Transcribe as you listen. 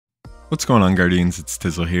What's going on, Guardians? It's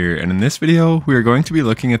Tizzle here, and in this video, we are going to be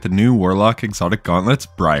looking at the new Warlock exotic gauntlets,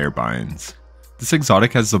 Briarbinds. This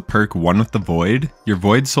exotic has the perk One with the Void. Your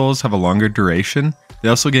Void Souls have a longer duration. They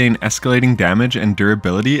also gain escalating damage and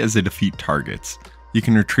durability as they defeat targets. You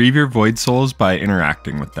can retrieve your Void Souls by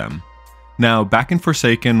interacting with them. Now, back in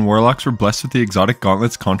Forsaken, Warlocks were blessed with the exotic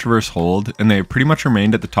gauntlet's Controverse hold, and they have pretty much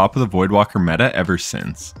remained at the top of the Voidwalker meta ever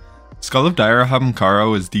since. Skull of Daira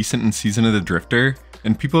Hamkaro is decent in Season of the Drifter,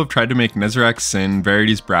 and people have tried to make Nezarek's Sin,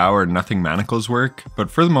 Verity's Brow, or Nothing Manacles work, but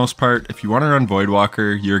for the most part, if you want to run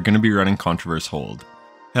Voidwalker, you're going to be running Controverse hold.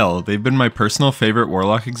 Hell, they've been my personal favorite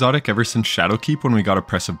Warlock exotic ever since Shadowkeep when we got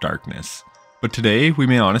Oppressive Darkness. But today, we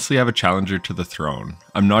may honestly have a challenger to the throne.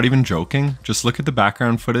 I'm not even joking, just look at the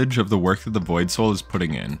background footage of the work that the Void Soul is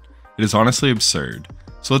putting in. It is honestly absurd.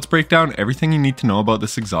 So let's break down everything you need to know about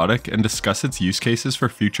this exotic and discuss its use cases for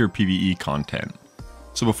future PvE content.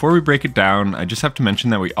 So before we break it down, I just have to mention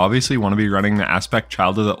that we obviously want to be running the Aspect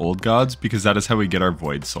Child of the Old Gods because that is how we get our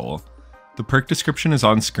Void Soul. The perk description is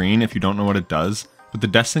on screen if you don't know what it does, but the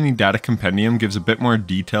Destiny Data Compendium gives a bit more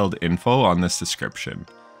detailed info on this description.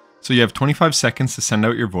 So you have 25 seconds to send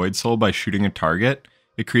out your Void Soul by shooting a target.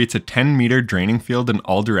 It creates a 10-meter draining field in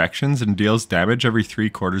all directions and deals damage every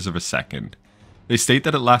 3/4 of a second. They state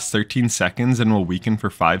that it lasts 13 seconds and will weaken for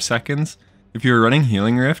 5 seconds. If you are running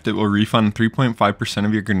Healing Rift, it will refund 3.5%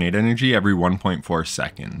 of your grenade energy every 1.4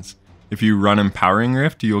 seconds. If you run Empowering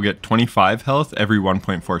Rift, you will get 25 health every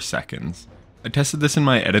 1.4 seconds. I tested this in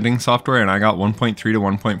my editing software and I got 1.3 to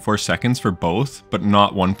 1.4 seconds for both, but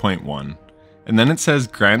not 1.1. And then it says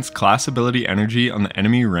grants class ability energy on the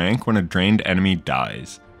enemy rank when a drained enemy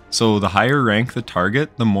dies. So the higher rank the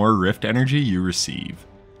target, the more Rift energy you receive.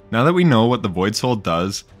 Now that we know what the Void Soul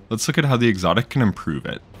does, let's look at how the exotic can improve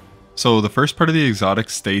it. So the first part of the exotic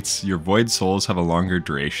states your Void Souls have a longer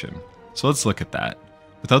duration. So let's look at that.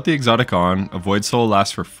 Without the exotic on, a Void Soul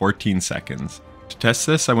lasts for 14 seconds. To test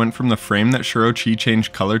this, I went from the frame that Shuro-Chi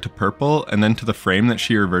changed color to purple, and then to the frame that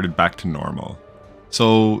she reverted back to normal.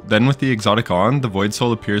 So then with the exotic on, the Void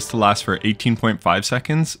Soul appears to last for 18.5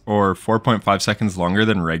 seconds, or 4.5 seconds longer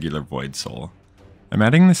than regular Void Soul. I'm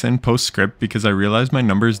adding this in post-script because I realize my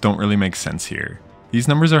numbers don't really make sense here. These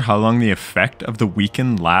numbers are how long the effect of the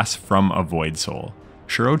weaken lasts from a Void Soul.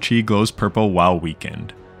 Shuro-Chi glows purple while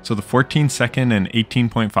weakened. So the 14 second and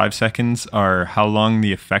 18.5 seconds are how long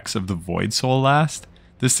the effects of the Void Soul last.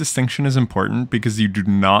 This distinction is important because you do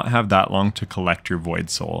not have that long to collect your Void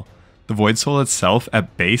Soul. The Void Soul itself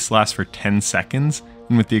at base lasts for 10 seconds,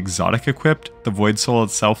 and with the exotic equipped, the Void Soul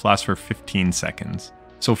itself lasts for 15 seconds.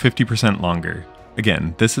 So 50% longer.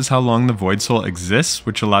 Again, this is how long the Void Soul exists,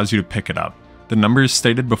 which allows you to pick it up. The numbers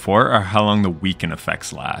stated before are how long the weaken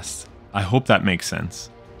effects last. I hope that makes sense.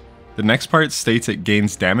 The next part states it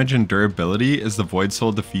gains damage and durability as the Void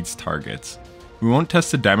Soul defeats targets. We won't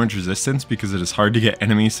test the damage resistance because it is hard to get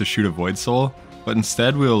enemies to shoot a Void Soul, but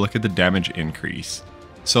instead we will look at the damage increase.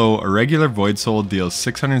 So a regular Void Soul deals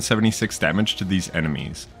 676 damage to these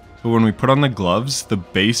enemies, but when we put on the gloves, the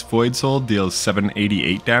base Void Soul deals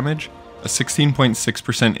 788 damage, a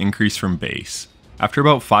 16.6% increase from base. After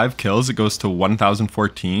about 5 kills, it goes to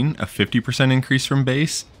 1014, a 50% increase from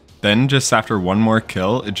base. Then, just after one more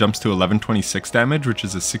kill, it jumps to 1126 damage, which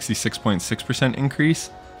is a 66.6%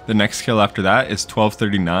 increase. The next kill after that is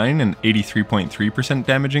 1239, an 83.3%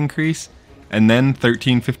 damage increase. And then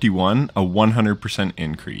 1351, a 100%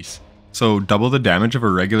 increase. So double the damage of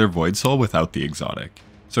a regular Void Soul without the exotic.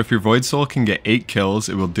 So if your Void Soul can get 8 kills,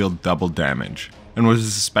 it will deal double damage. And what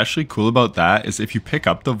is especially cool about that is if you pick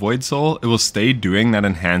up the Void Soul, it will stay doing that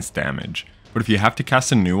enhanced damage. But if you have to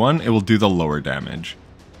cast a new one, it will do the lower damage.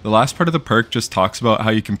 The last part of the perk just talks about how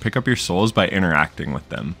you can pick up your souls by interacting with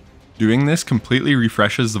them. Doing this completely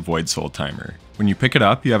refreshes the Void Soul timer. When you pick it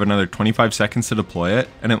up, you have another 25 seconds to deploy it,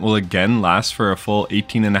 and it will again last for a full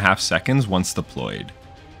 18.5 seconds once deployed.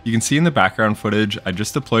 You can see in the background footage, I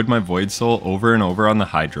just deployed my Void Soul over and over on the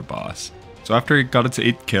Hydra boss. So after it got its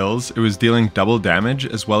 8 kills, it was dealing double damage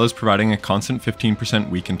as well as providing a constant 15%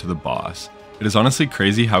 weaken to the boss. It is honestly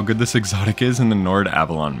crazy how good this exotic is in the Nord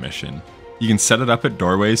Avalon mission. You can set it up at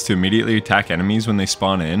doorways to immediately attack enemies when they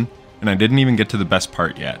spawn in, and I didn't even get to the best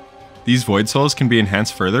part yet. These Void Souls can be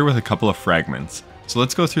enhanced further with a couple of fragments, so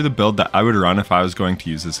let's go through the build that I would run if I was going to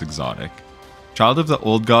use this exotic. Child of the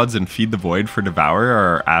Old Gods and Feed the Void for Devour are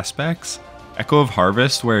our aspects. Echo of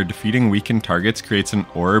Harvest, where defeating weakened targets creates an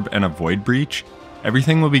orb and a Void Breach.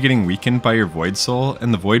 Everything will be getting weakened by your Void Soul,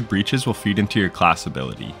 and the Void Breaches will feed into your class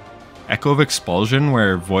ability. Echo of Expulsion,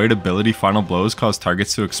 where Void ability final blows cause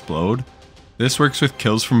targets to explode. This works with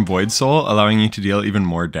kills from Void Soul, allowing you to deal even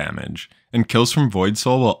more damage. and kills from Void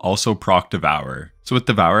Soul will also proc Devour. So with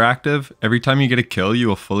Devour active, every time you get a kill you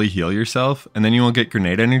will fully heal yourself, and then you will get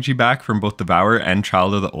grenade energy back from both Devour and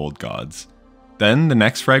Child of the Old Gods. Then the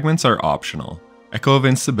next fragments are optional. Echo of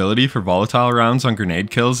Instability for volatile rounds on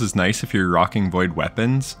grenade kills is nice if you're rocking Void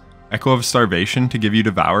weapons. Echo of Starvation to give you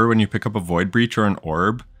Devour when you pick up a Void Breach or an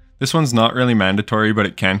Orb. This one's not really mandatory, but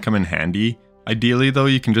it can come in handy. Ideally though,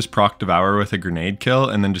 you can just proc Devour with a grenade kill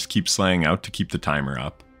and then just keep slaying out to keep the timer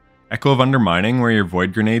up. Echo of Undermining, where your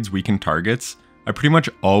Void grenades weaken targets. I pretty much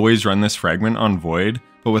always run this fragment on Void,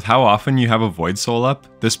 but with how often you have a Void Soul up,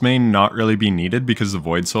 this may not really be needed because the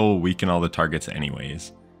Void Soul will weaken all the targets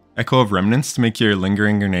anyways. Echo of Remnants to make your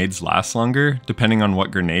lingering grenades last longer, depending on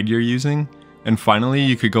what grenade you're using. And finally,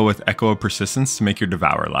 you could go with Echo of Persistence to make your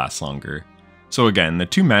Devour last longer. So again, the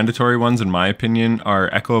two mandatory ones in my opinion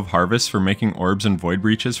are Echo of Harvest for making orbs and Void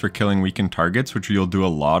Breaches for killing weakened targets, which you'll do a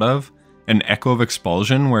lot of, and Echo of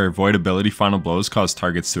Expulsion where Void ability final blows cause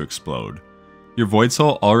targets to explode. Your Void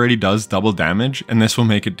Soul already does double damage, and this will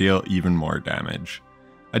make it deal even more damage.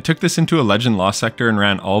 I took this into a Legend Lost sector and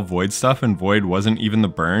ran all Void stuff, and Void wasn't even the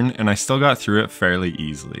burn, and I still got through it fairly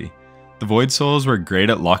easily. The Void Souls were great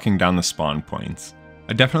at locking down the spawn points.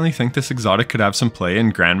 I definitely think this exotic could have some play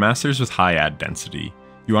in Grandmasters with high ad density.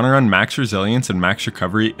 You want to run max resilience and max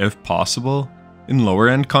recovery if possible. In lower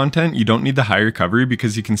end content, you don't need the high recovery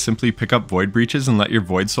because you can simply pick up Void Breaches and let your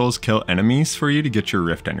Void Souls kill enemies for you to get your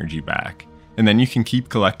Rift energy back. And then you can keep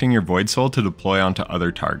collecting your Void Soul to deploy onto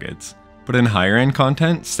other targets. But in higher end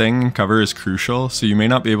content, staying in cover is crucial, so you may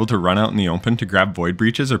not be able to run out in the open to grab Void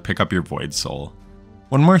Breaches or pick up your Void Soul.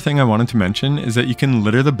 One more thing I wanted to mention is that you can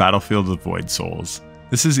litter the battlefield with Void Souls.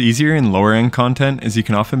 This is easier in lower end content as you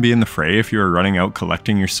can often be in the fray if you are running out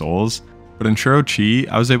collecting your souls, but in Shuro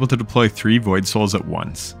Chi, I was able to deploy 3 Void Souls at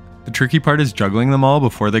once. The tricky part is juggling them all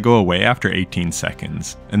before they go away after 18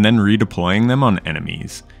 seconds, and then redeploying them on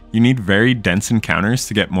enemies. You need very dense encounters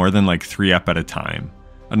to get more than like 3 up at a time.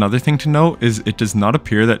 Another thing to note is it does not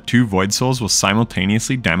appear that 2 Void Souls will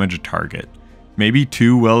simultaneously damage a target. Maybe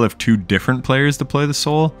 2 will if 2 different players deploy the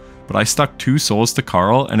soul, but I stuck 2 souls to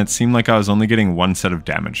Carl and it seemed like I was only getting 1 set of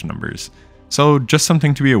damage numbers. So just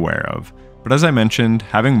something to be aware of. But as I mentioned,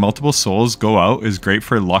 having multiple souls go out is great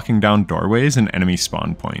for locking down doorways and enemy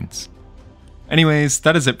spawn points. Anyways,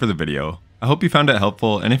 that is it for the video. I hope you found it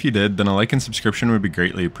helpful, and if you did, then a like and subscription would be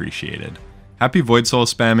greatly appreciated. Happy Void Soul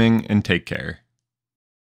spamming, and take care.